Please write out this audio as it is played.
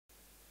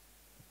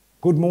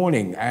Good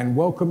morning and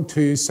welcome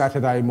to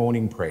Saturday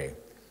morning prayer.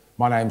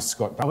 My name's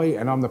Scott Dulley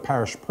and I'm the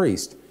parish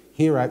priest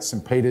here at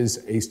St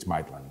Peter's, East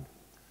Maitland.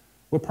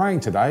 We're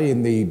praying today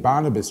in the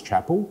Barnabas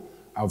Chapel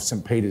of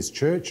St Peter's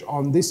Church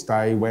on this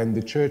day when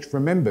the church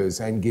remembers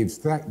and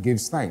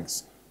gives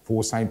thanks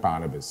for St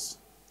Barnabas.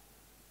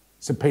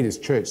 St Peter's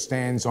Church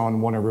stands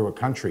on Wonnarua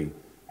country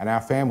and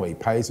our family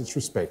pays its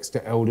respects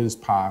to elders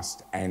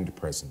past and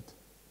present.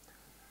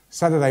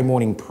 Saturday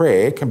morning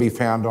prayer can be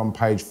found on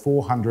page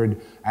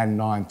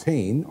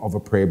 419 of a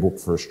prayer book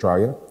for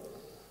Australia.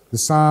 The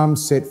psalm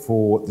set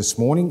for this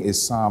morning is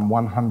Psalm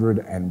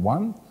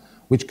 101,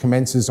 which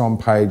commences on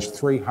page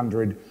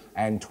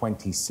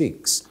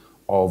 326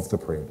 of the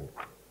prayer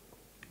book.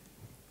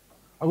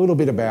 A little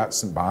bit about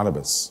St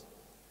Barnabas.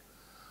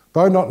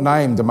 Though not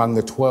named among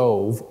the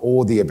 12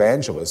 or the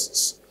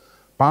evangelists,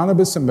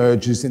 Barnabas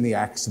emerges in the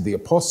Acts of the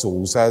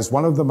Apostles as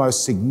one of the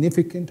most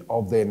significant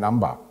of their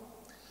number.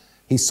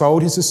 He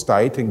sold his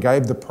estate and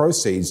gave the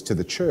proceeds to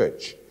the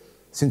church,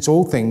 since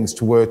all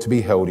things were to be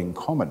held in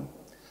common,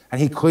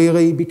 and he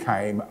clearly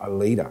became a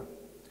leader.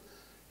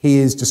 He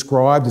is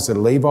described as a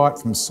Levite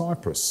from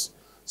Cyprus,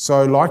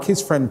 so like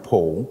his friend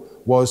Paul,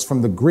 was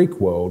from the Greek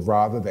world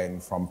rather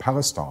than from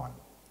Palestine.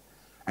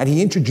 And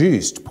he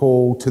introduced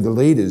Paul to the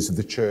leaders of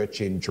the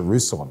church in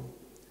Jerusalem.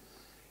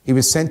 He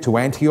was sent to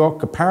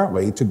Antioch,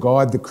 apparently to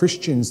guide the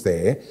Christians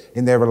there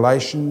in their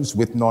relations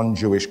with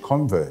non-Jewish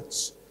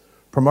converts,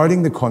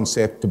 promoting the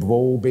concept of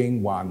all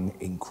being one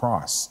in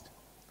Christ.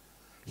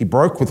 He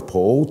broke with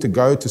Paul to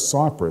go to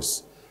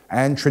Cyprus,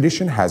 and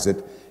tradition has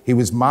it he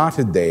was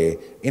martyred there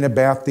in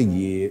about the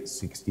year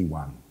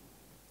 61.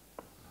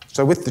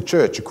 So with the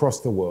church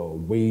across the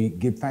world, we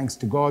give thanks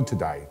to God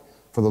today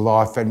for the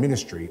life and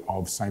ministry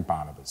of St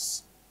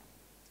Barnabas.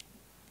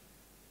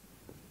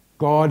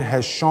 God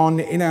has shone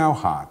in our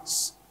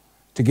hearts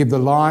to give the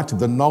light of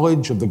the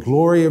knowledge of the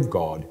glory of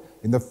God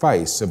in the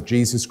face of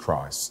Jesus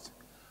Christ.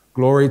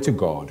 Glory to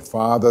God,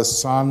 Father,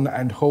 Son,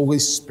 and Holy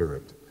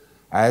Spirit,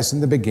 as in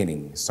the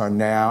beginning, so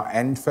now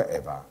and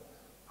forever.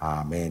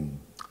 Amen.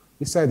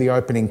 We say the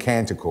opening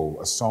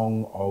canticle, a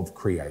song of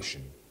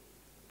creation.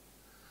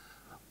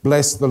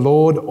 Bless the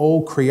Lord,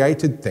 all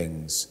created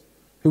things,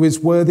 who is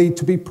worthy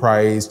to be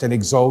praised and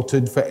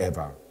exalted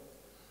forever.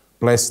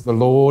 Bless the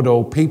Lord,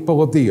 all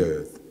people of the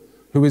earth,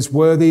 who is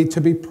worthy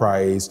to be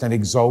praised and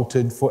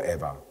exalted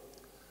forever.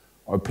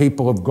 O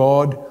people of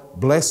God,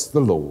 bless the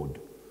Lord.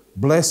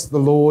 Bless the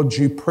Lord,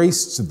 you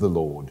priests of the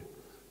Lord.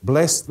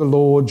 Bless the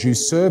Lord, you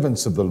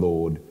servants of the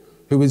Lord,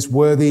 who is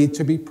worthy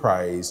to be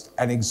praised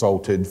and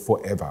exalted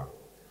forever.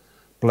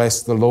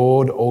 Bless the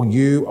Lord, all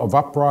you of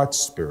upright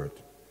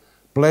spirit.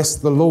 Bless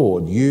the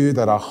Lord, you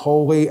that are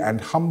holy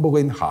and humble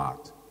in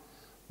heart.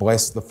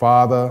 Bless the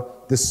Father,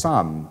 the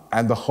Son,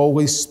 and the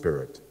Holy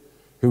Spirit,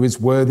 who is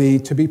worthy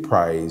to be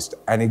praised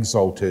and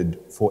exalted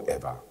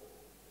forever.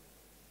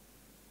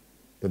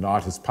 The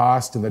night has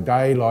passed and the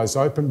day lies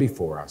open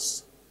before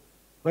us.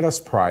 Let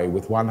us pray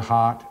with one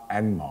heart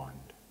and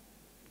mind.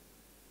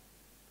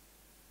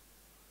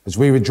 As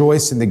we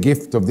rejoice in the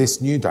gift of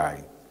this new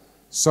day,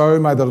 so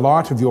may the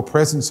light of your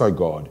presence, O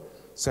God,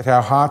 set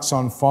our hearts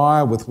on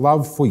fire with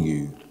love for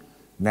you,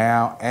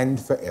 now and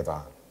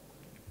forever.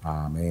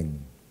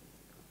 Amen.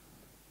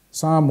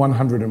 Psalm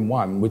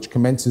 101, which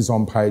commences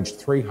on page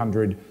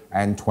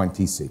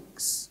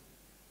 326.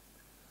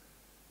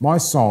 My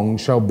song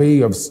shall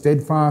be of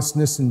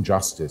steadfastness and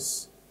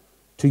justice.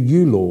 To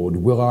you, Lord,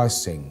 will I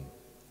sing.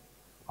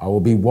 I will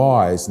be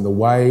wise in the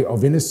way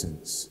of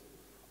innocence.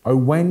 O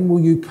when will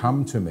you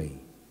come to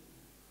me?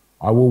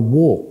 I will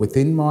walk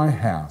within my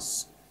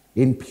house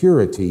in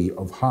purity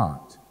of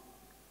heart.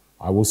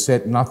 I will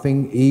set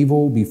nothing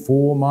evil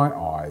before my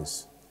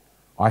eyes.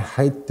 I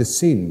hate the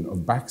sin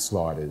of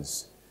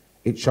backsliders.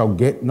 It shall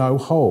get no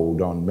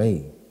hold on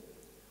me.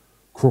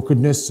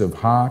 Crookedness of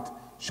heart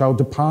shall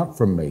depart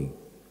from me.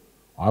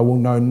 I will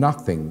know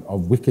nothing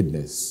of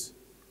wickedness.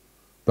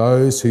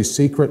 Those who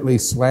secretly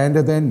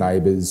slander their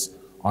neighbours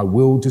I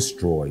will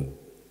destroy.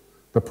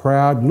 The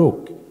proud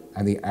look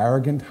and the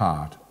arrogant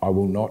heart I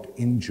will not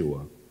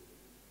endure.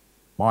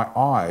 My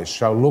eyes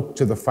shall look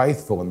to the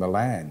faithful in the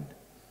land,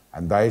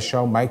 and they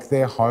shall make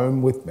their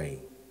home with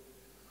me.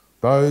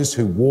 Those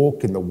who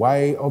walk in the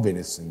way of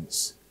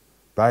innocence,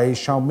 they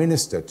shall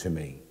minister to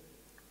me.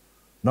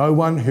 No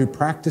one who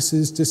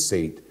practices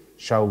deceit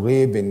shall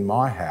live in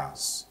my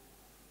house.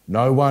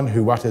 No one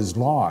who utters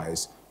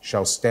lies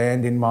shall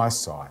stand in my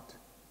sight.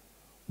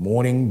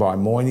 Morning by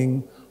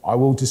morning, I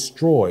will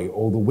destroy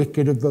all the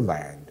wicked of the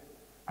land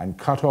and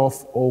cut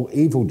off all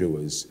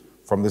evildoers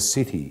from the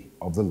city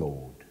of the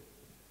Lord.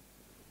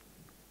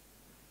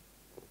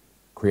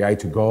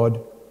 Creator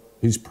God,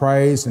 whose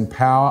praise and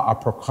power are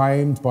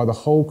proclaimed by the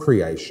whole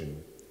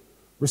creation,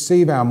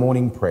 receive our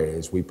morning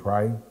prayers, we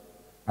pray,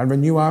 and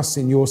renew us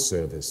in your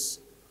service,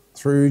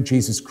 through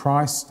Jesus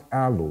Christ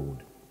our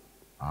Lord.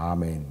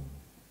 Amen.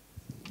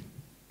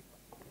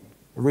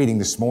 The reading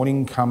this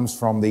morning comes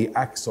from the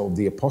Acts of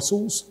the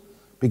Apostles,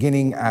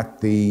 beginning at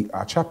the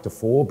chapter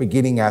 4,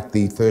 beginning at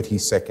the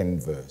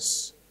 32nd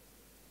verse.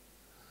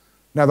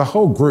 Now the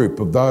whole group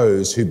of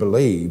those who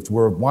believed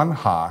were of one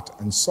heart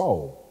and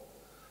soul,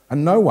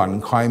 and no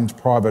one claimed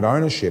private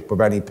ownership of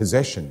any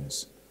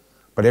possessions,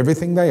 but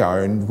everything they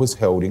owned was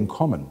held in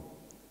common.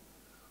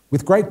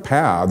 With great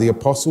power, the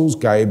apostles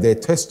gave their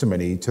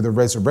testimony to the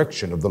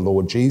resurrection of the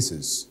Lord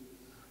Jesus,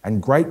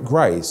 and great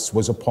grace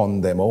was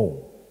upon them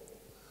all.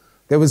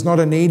 There was not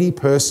a needy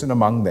person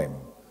among them,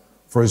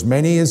 for as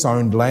many as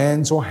owned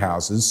lands or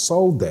houses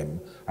sold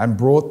them and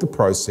brought the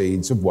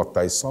proceeds of what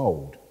they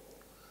sold.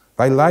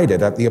 They laid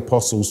it at the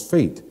apostles'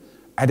 feet,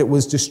 and it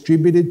was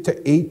distributed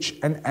to each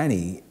and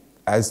any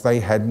as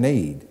they had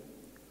need.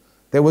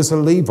 There was a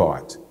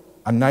Levite,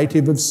 a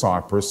native of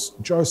Cyprus,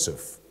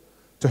 Joseph,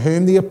 to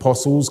whom the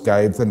apostles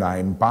gave the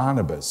name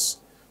Barnabas,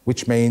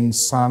 which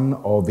means son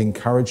of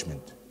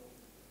encouragement.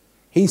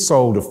 He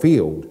sold a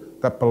field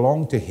that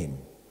belonged to him,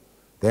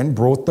 then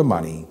brought the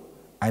money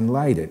and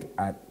laid it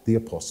at the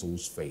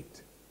apostles'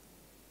 feet.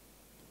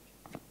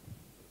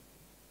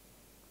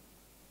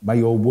 May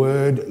your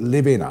word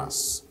live in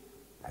us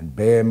and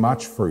bear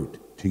much fruit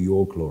to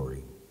your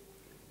glory.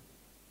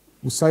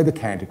 We'll say the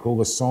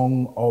canticle, a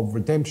song of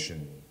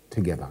redemption,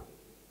 together.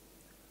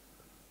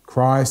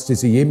 Christ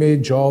is the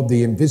image of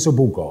the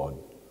invisible God,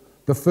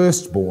 the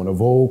firstborn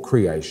of all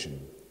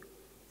creation.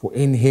 For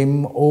in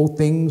him all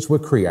things were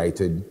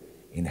created,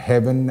 in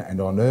heaven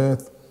and on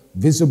earth,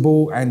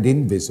 visible and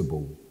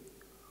invisible.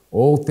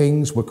 All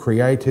things were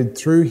created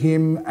through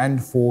him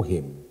and for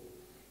him.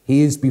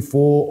 He is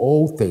before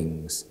all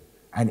things,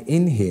 and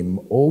in him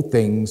all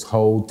things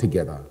hold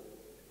together.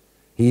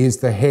 He is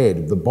the head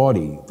of the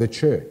body, the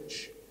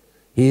church.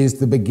 He is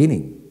the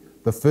beginning,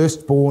 the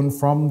firstborn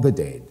from the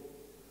dead.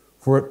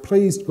 For it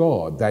pleased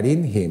God that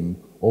in him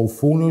all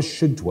fullness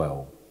should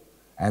dwell,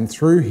 and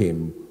through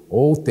him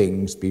all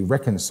things be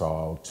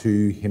reconciled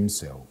to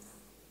himself.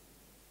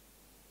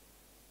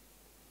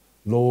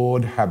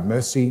 Lord, have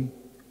mercy.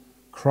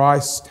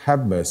 Christ,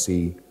 have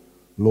mercy.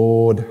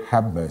 Lord,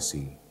 have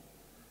mercy.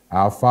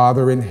 Our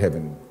Father in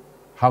heaven,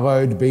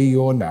 hallowed be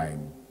your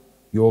name.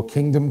 Your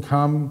kingdom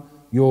come,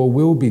 your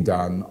will be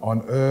done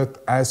on earth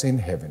as in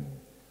heaven.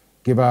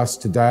 Give us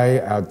today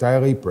our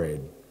daily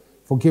bread.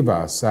 Forgive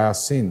us our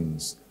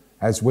sins,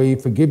 as we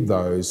forgive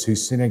those who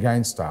sin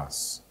against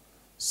us.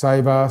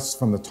 Save us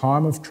from the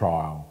time of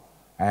trial,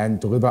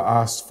 and deliver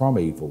us from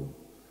evil.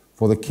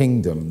 For the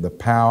kingdom, the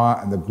power,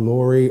 and the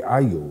glory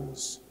are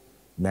yours,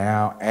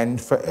 now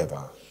and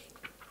forever.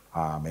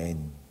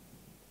 Amen.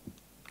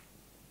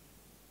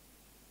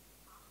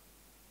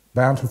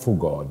 Bountiful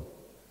God,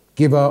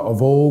 giver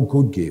of all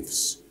good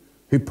gifts,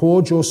 who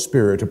poured your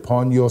Spirit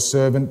upon your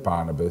servant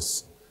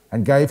Barnabas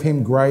and gave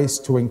him grace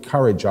to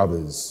encourage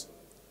others,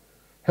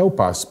 help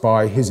us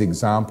by his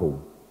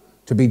example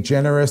to be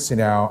generous in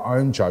our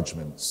own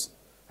judgments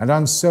and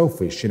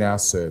unselfish in our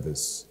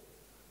service.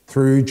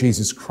 Through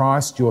Jesus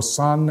Christ, your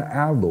Son,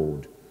 our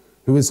Lord,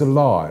 who is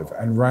alive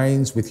and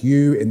reigns with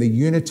you in the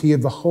unity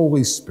of the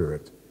Holy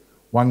Spirit,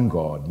 one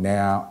God,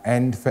 now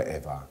and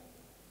forever.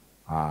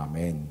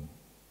 Amen.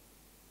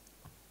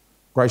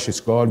 Gracious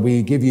God,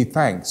 we give you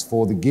thanks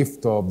for the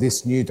gift of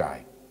this new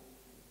day.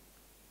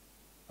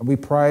 And we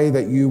pray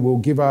that you will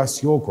give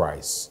us your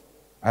grace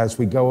as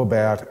we go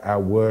about our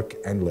work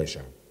and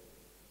leisure.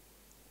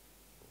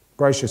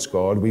 Gracious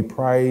God, we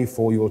pray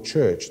for your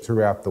church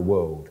throughout the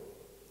world.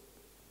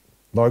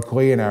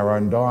 Locally in our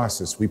own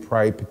diocese, we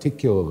pray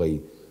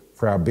particularly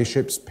for our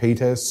bishops,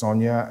 Peter,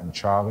 Sonia and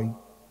Charlie.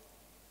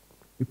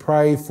 We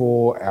pray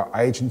for our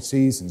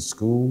agencies and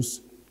schools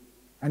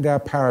and our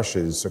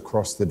parishes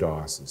across the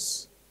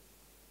diocese.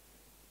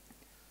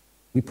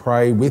 We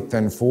pray with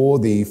and for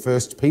the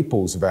first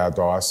peoples of our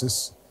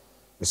diocese,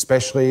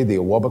 especially the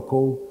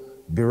Awabakal,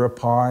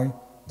 Biripi,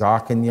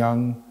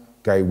 Darkinjung,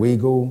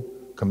 Gaywegal,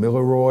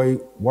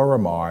 Kamilaroi,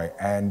 Warramai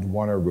and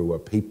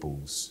Wonnarua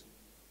peoples.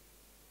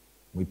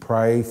 We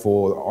pray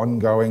for the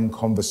ongoing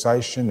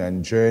conversation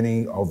and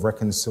journey of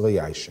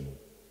reconciliation.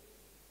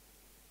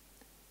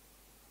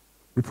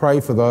 We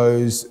pray for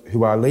those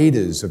who are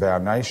leaders of our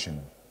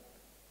nation,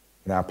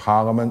 in our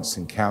parliaments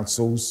and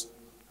councils,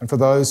 and for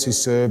those who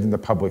serve in the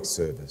public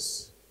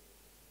service.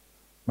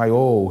 May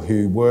all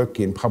who work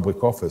in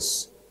public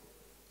office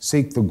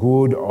seek the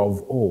good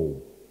of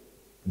all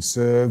and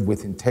serve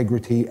with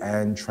integrity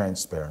and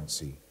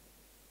transparency.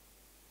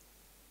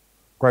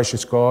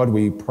 Gracious God,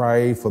 we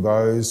pray for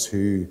those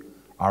who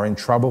are in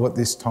trouble at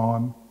this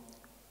time,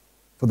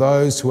 for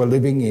those who are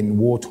living in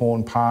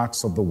war-torn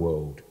parts of the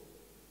world.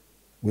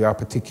 We are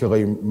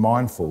particularly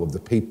mindful of the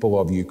people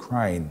of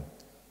Ukraine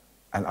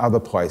and other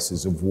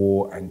places of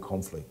war and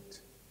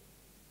conflict.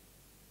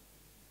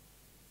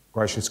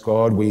 Gracious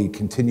God, we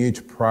continue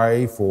to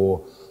pray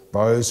for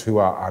those who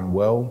are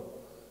unwell,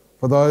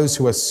 for those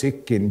who are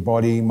sick in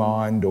body,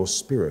 mind or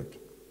spirit.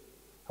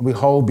 And we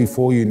hold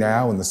before you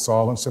now in the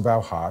silence of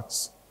our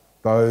hearts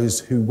those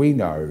who we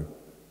know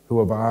who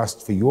have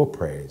asked for your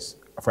prayers,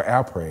 for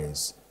our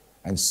prayers,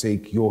 and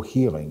seek your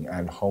healing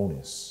and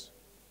wholeness.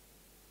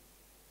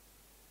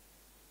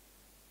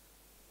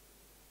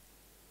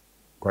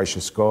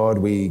 Gracious God,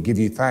 we give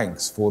you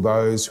thanks for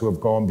those who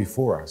have gone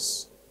before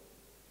us,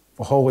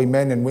 for holy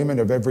men and women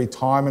of every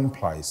time and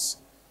place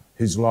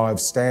whose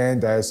lives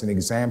stand as an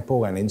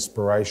example and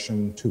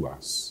inspiration to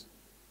us.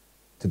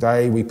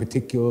 Today we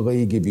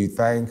particularly give you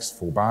thanks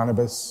for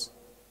Barnabas.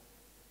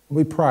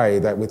 We pray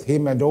that with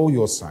him and all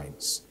your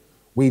saints,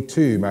 we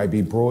too may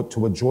be brought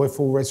to a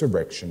joyful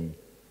resurrection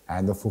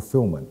and the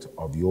fulfilment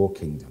of your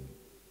kingdom.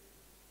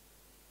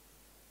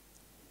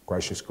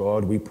 Gracious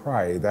God, we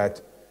pray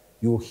that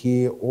you'll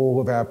hear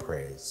all of our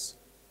prayers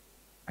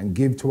and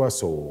give to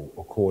us all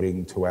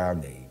according to our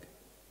need.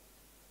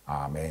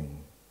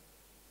 Amen.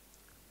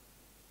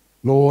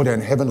 Lord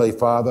and Heavenly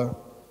Father,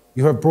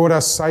 you have brought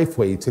us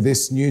safely to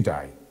this new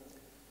day.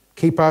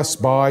 Keep us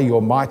by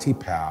your mighty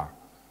power.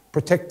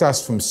 Protect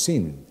us from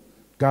sin.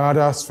 Guard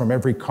us from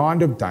every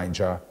kind of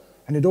danger.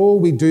 And in all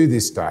we do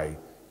this day,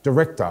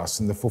 direct us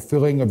in the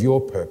fulfilling of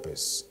your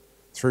purpose.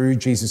 Through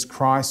Jesus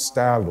Christ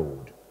our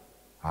Lord.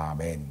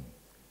 Amen.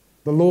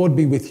 The Lord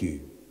be with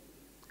you.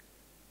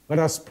 Let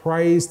us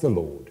praise the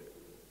Lord.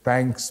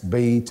 Thanks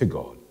be to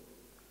God.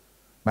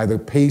 May the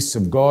peace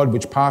of God,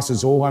 which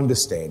passes all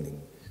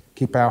understanding,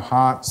 keep our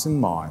hearts and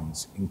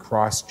minds in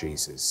Christ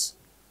Jesus.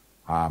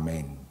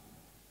 Amen.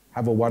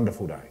 Have a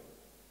wonderful day.